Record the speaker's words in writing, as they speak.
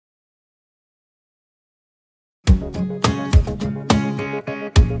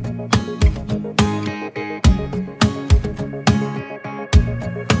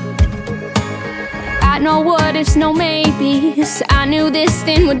No what ifs, no maybes. I knew this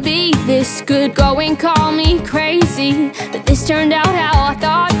thing would be this good. Go and call me crazy, but this turned out how I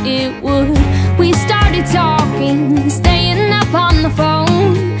thought it would. We started talking, staying up on the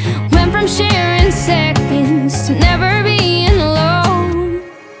phone. Went from sharing seconds to never being alone.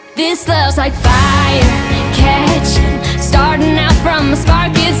 This love's like fire, catching, starting out from a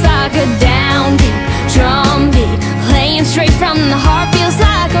spark. It's like a downbeat drum beat, playing straight from the heart. Feels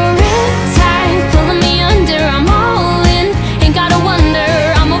like a riptide pulling me under. I'm all in, ain't gotta wonder.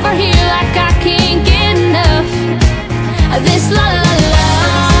 I'm over here like I can't get enough of this la la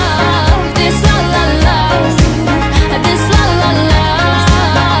love, this la la love, this la la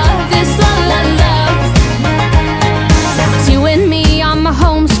love, this la la love. It's you and me on my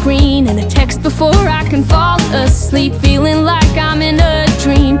home screen, and a text before I can fall asleep, feeling like I'm in a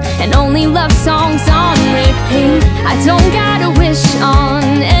dream, and only love songs on repeat. I don't gotta wish on